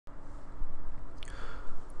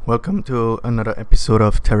Welcome to another episode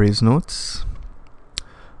of Terry's Notes,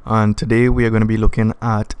 and today we are going to be looking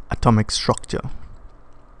at atomic structure.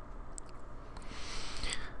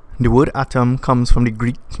 The word atom comes from the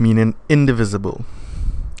Greek meaning indivisible.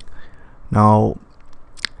 Now,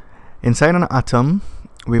 inside an atom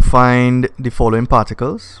we find the following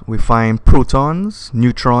particles. We find protons,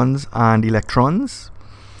 neutrons and electrons.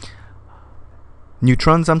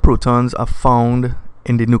 Neutrons and protons are found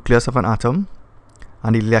in the nucleus of an atom,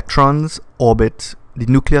 and electrons orbit the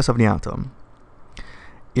nucleus of the atom.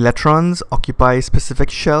 Electrons occupy specific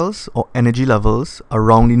shells or energy levels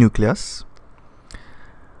around the nucleus.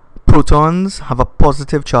 Protons have a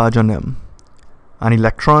positive charge on them, and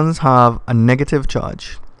electrons have a negative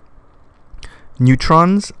charge.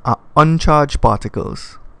 Neutrons are uncharged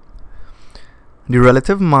particles. The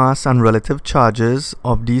relative mass and relative charges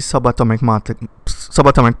of these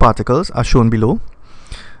subatomic particles are shown below.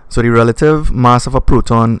 So the relative mass of a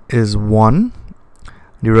proton is 1.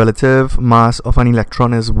 The relative mass of an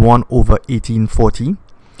electron is 1 over 1840.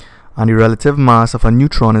 And the relative mass of a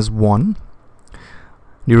neutron is 1.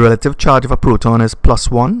 The relative charge of a proton is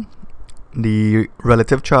plus 1. The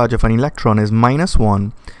relative charge of an electron is minus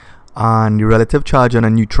 1. And the relative charge on a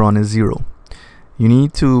neutron is 0. You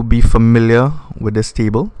need to be familiar with this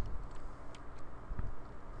table.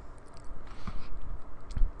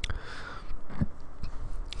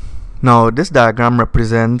 Now, this diagram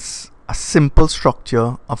represents a simple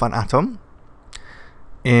structure of an atom.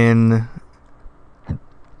 At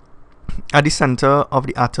the center of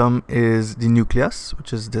the atom is the nucleus,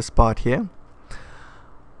 which is this part here.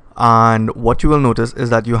 And what you will notice is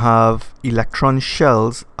that you have electron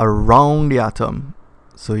shells around the atom.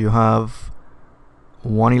 So you have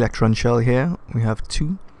one electron shell here, we have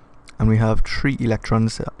 2, and we have 3 electron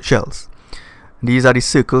shells. These are the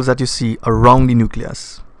circles that you see around the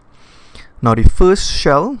nucleus. Now, the first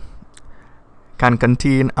shell can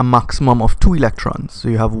contain a maximum of 2 electrons. So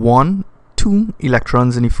you have 2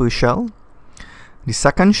 electrons in the first shell. The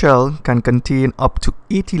second shell can contain up to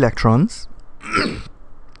 8 electrons.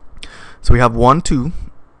 So we have 1, 2,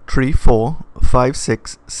 3, 4, 5,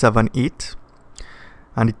 6, 7, 8.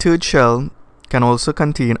 And the third shell can also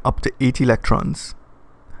contain up to 8 electrons.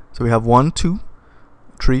 So we have 1, 2,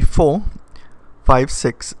 3, 4, 5,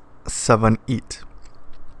 6, 7, 8.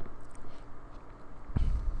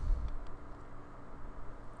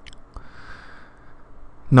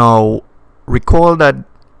 Now, recall that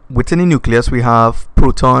within the nucleus we have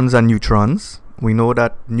protons and neutrons. We know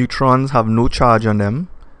that neutrons have no charge on them,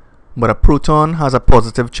 but a proton has a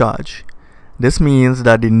positive charge. This means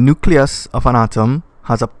that the nucleus of an atom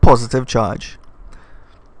has a positive charge.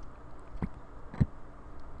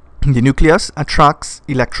 The nucleus attracts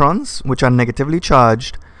electrons which are negatively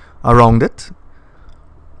charged around it.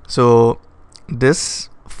 So this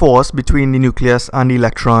force between the nucleus and the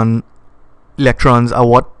electrons are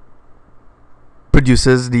what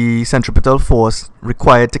produces the centripetal force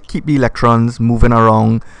required to keep the electrons moving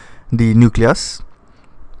around the nucleus.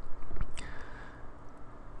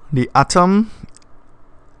 The atom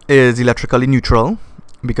is electrically neutral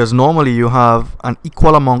because normally you have an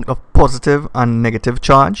equal amount of positive and negative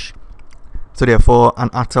charge. So therefore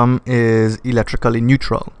an atom is electrically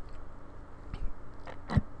neutral.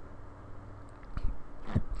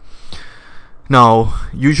 Now,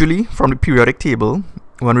 usually from the periodic table,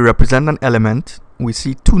 when we represent an element, we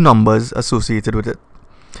see 2 numbers associated with it.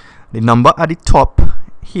 The number at the top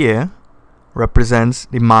here represents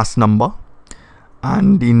the mass number,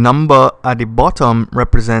 and the number at the bottom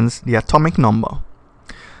represents the atomic number.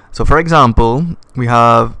 So for example, we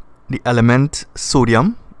have the element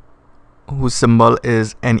sodium, whose symbol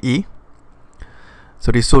is Na.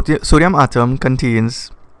 So the sodium atom contains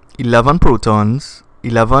 11 protons,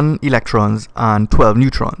 11 electrons and 12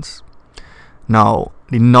 neutrons. Now,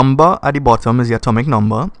 the number at the bottom is the atomic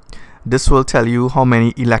number. This will tell you how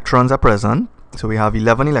many electrons are present. So we have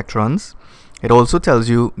 11 electrons. It also tells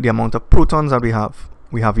you the amount of protons that we have.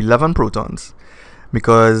 We have 11 protons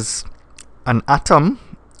because an atom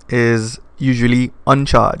is usually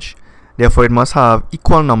uncharged. Therefore, it must have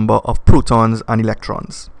equal number of protons and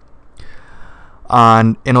electrons.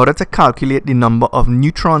 And in order to calculate the number of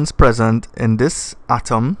neutrons present in this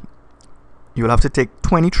atom, you will have to take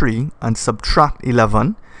 23 and subtract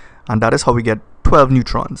 11, and that is how we get 12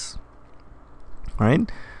 neutrons.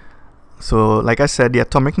 Right? So, like I said, the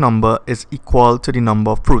atomic number is equal to the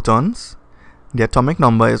number of protons. The atomic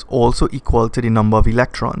number is also equal to the number of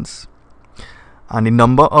electrons. And the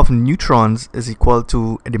number of neutrons is equal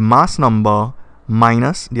to the mass number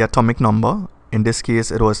minus the atomic number. In this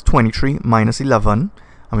case, it was 23 minus 11,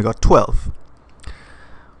 and we got 12.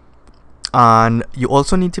 And you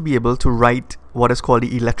also need to be able to write what is called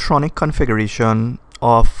the electronic configuration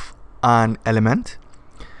of an element.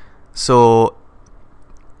 So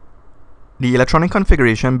the electronic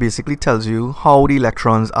configuration basically tells you how the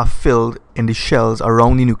electrons are filled in the shells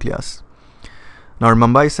around the nucleus. Now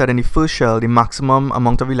remember, I said in the first shell the maximum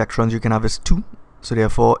amount of electrons you can have is 2. So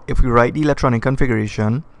therefore, if we write the electronic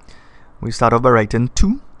configuration, we start off by writing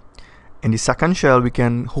 2. In the second shell we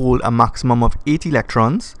can hold a maximum of 8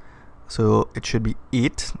 electrons, so it should be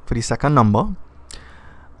 8 for the second number,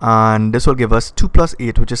 and this will give us 2 plus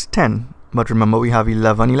 8, which is 10. But remember, we have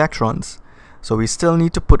 11 electrons, so we still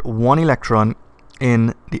need to put 1 electron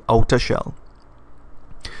in the outer shell.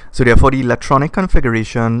 So therefore the electronic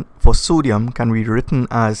configuration for sodium can be written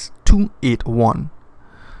as 281.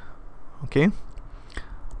 Okay.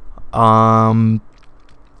 The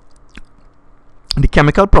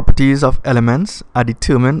chemical properties of elements are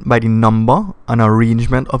determined by the number and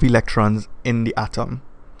arrangement of electrons in the atom.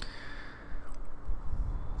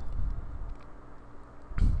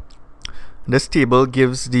 This table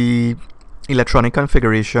gives the electronic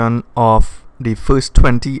configuration of the first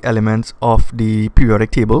 20 elements of the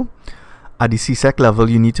periodic table. At the CSEC level,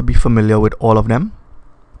 you need to be familiar with all of them.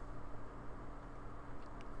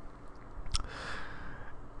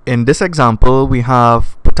 In this example, we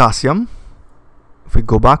have potassium. If we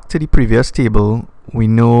go back to the previous table, we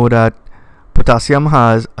know that potassium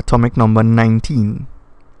has atomic number 19.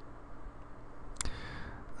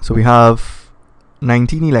 So we have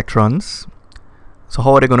 19 electrons. So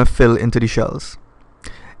how are they going to fill into the shells?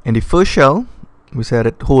 In the first shell, we said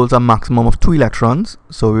it holds a maximum of 2 electrons,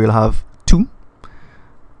 so we will have 2.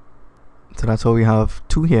 So that's how we have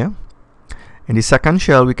 2 here. In the second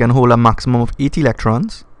shell, we can hold a maximum of 8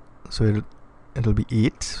 electrons, so it'll be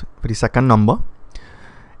 8 for the second number.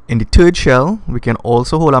 In the third shell, we can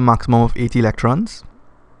also hold a maximum of 8 electrons,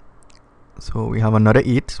 so we have another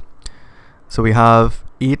 8. So we have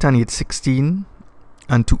 8 and 8, 16,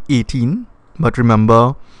 and 2, 18. But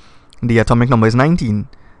remember, the atomic number is 19.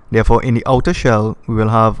 Therefore, in the outer shell, we will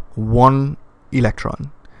have 1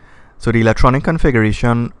 electron. So the electronic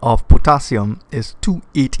configuration of potassium is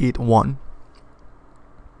 2881.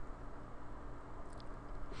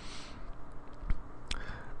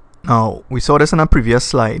 Now, we saw this in a previous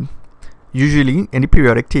slide. Usually, in the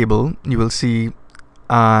periodic table, you will see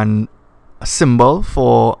a symbol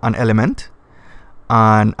for an element.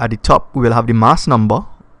 And at the top, we will have the mass number.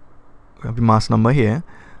 We have the mass number here.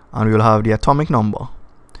 And we will have the atomic number.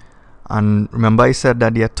 And remember, I said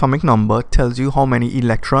that the atomic number tells you how many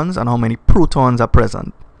electrons and how many protons are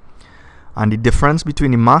present. And the difference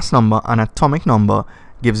between the mass number and atomic number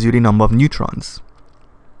gives you the number of neutrons.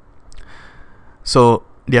 So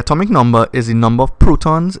the atomic number is the number of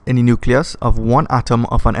protons in the nucleus of one atom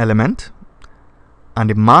of an element. And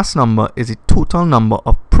the mass number is the total number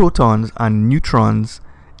of protons and neutrons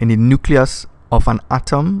in the nucleus of an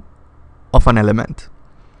atom of an element.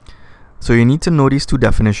 So you need to know these two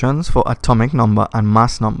definitions for atomic number and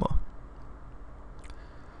mass number.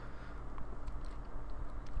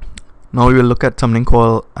 Now we will look at something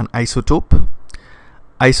called an isotope.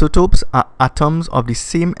 Isotopes are atoms of the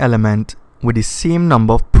same element with the same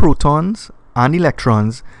number of protons and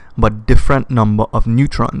electrons but different number of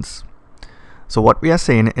neutrons. So what we are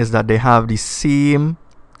saying is that they have the same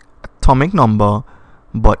atomic number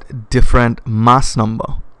but different mass number.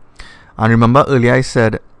 And remember, earlier I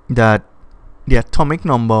said that the atomic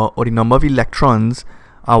number or the number of electrons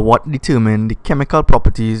are what determine the chemical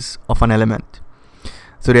properties of an element.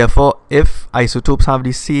 So therefore, if isotopes have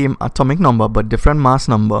the same atomic number but different mass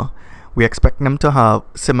number, we expect them to have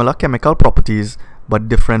similar chemical properties but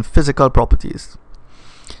different physical properties.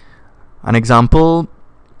 An example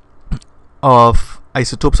of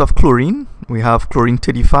isotopes of chlorine, we have chlorine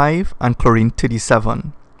 35 and chlorine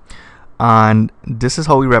 37. And this is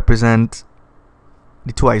how we represent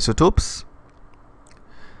the two isotopes.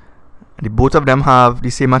 Both of them have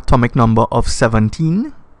the same atomic number of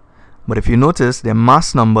 17, but if you notice, their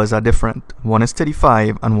mass numbers are different. One is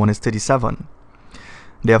 35 and one is 37.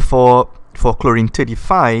 Therefore, for chlorine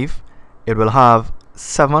 35, it will have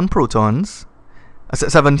 17 protons,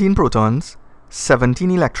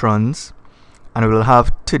 17 electrons, and it will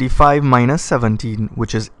have 35 minus 17,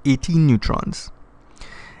 which is 18 neutrons.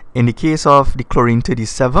 In the case of the chlorine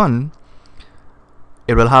 37,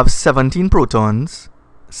 it will have 17 protons,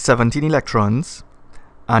 17 electrons,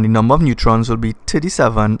 and the number of neutrons will be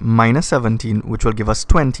 37 minus 17, which will give us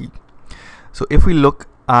 20. So if we look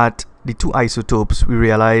at the two isotopes, we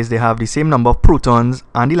realize they have the same number of protons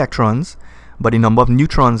and electrons, but the number of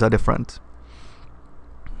neutrons are different.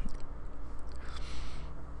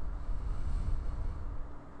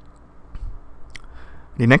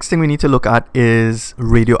 The next thing we need to look at is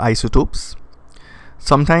radioisotopes.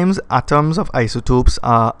 Sometimes atoms of isotopes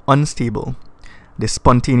are unstable. They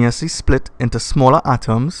spontaneously split into smaller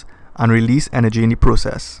atoms and release energy in the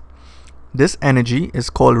process. This energy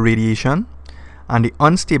is called radiation, and the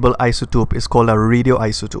unstable isotope is called a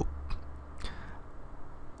radioisotope.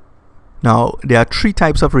 Now, there are three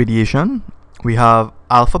types of radiation. We have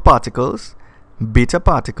alpha particles, beta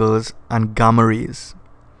particles, and gamma rays.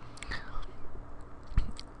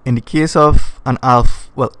 In the case of an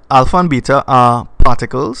alpha and beta are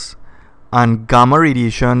particles, and gamma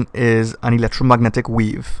radiation is an electromagnetic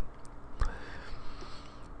wave.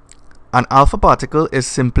 An alpha particle is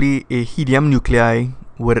simply a helium nuclei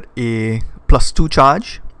with a +2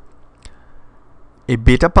 charge. A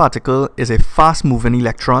beta particle is a fast-moving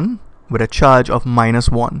electron with a charge of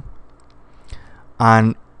 -1.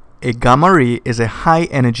 And a gamma ray is a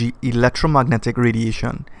high-energy electromagnetic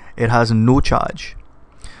radiation. It has no charge.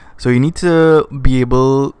 So you need to be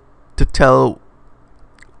able to tell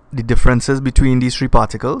the differences between these three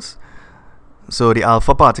particles. So the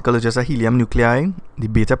alpha particle is just a helium nuclei, the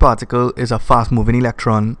beta particle is a fast-moving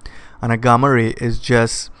electron, and a gamma ray is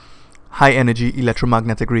just high-energy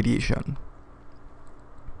electromagnetic radiation.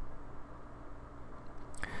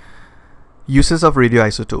 Uses of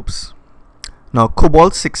radioisotopes. Now,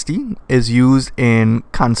 cobalt-60 is used in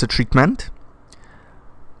cancer treatment.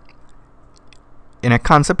 In a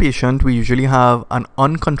cancer patient, we usually have an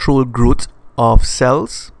uncontrolled growth of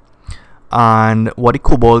cells, and what the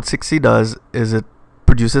cobalt-60 does is it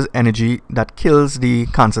produces energy that kills the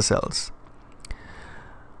cancer cells.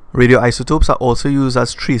 Radioisotopes are also used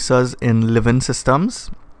as tracers in living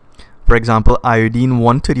systems. For example,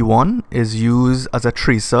 iodine-131 is used as a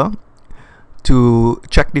tracer to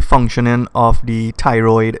check the functioning of the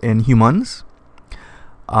thyroid in humans.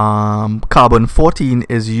 Carbon-14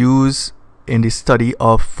 is used in the study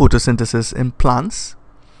of photosynthesis in plants.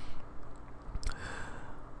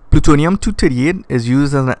 Plutonium-238 is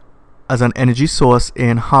used as an energy source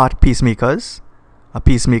in heart pacemakers. A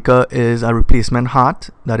pacemaker is a replacement heart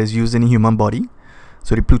that is used in the human body.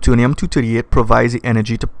 So the plutonium-238 provides the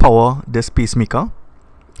energy to power this pacemaker.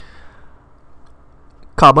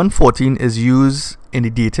 Carbon-14 is used in the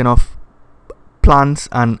dating of plants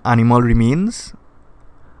and animal remains.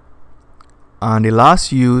 And the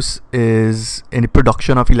last use is in the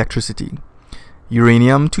production of electricity.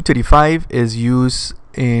 Uranium-235 is used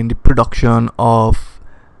in the production of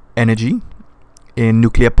energy in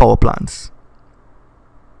nuclear power plants.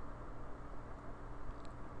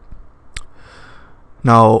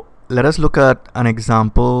 Now, let us look at an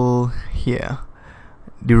example here.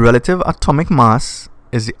 The relative atomic mass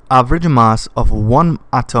is the average mass of one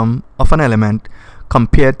atom of an element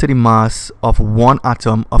compared to the mass of one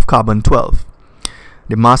atom of carbon-12,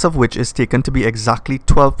 the mass of which is taken to be exactly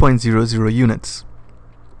 12.00 units.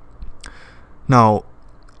 Now,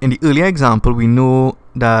 in the earlier example, we know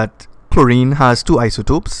that chlorine has two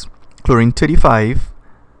isotopes, chlorine-35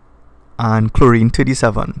 and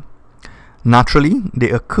chlorine-37. Naturally, they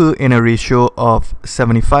occur in a ratio of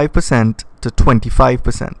 75% to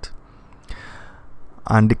 25%.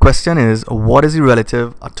 And the question is, what is the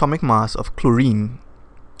relative atomic mass of chlorine?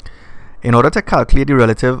 In order to calculate the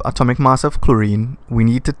relative atomic mass of chlorine, we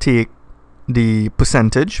need to take the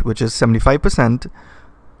percentage, which is 75%.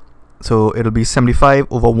 So it'll be 75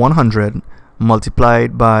 over 100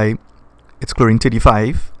 multiplied by its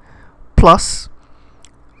chlorine-35 plus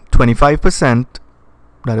 25%,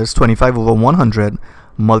 that is 25 over 100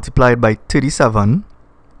 multiplied by 37.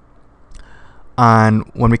 And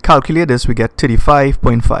when we calculate this, we get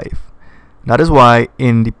 35.5. That is why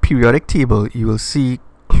in the periodic table, you will see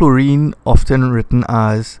chlorine often written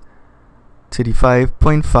as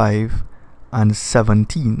 35.5 and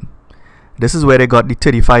 17. This is where they got the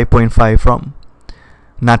 35.5 from.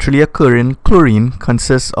 Naturally occurring chlorine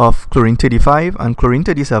consists of chlorine-35 and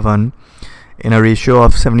chlorine-37 in a ratio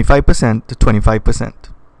of 75% to 25%.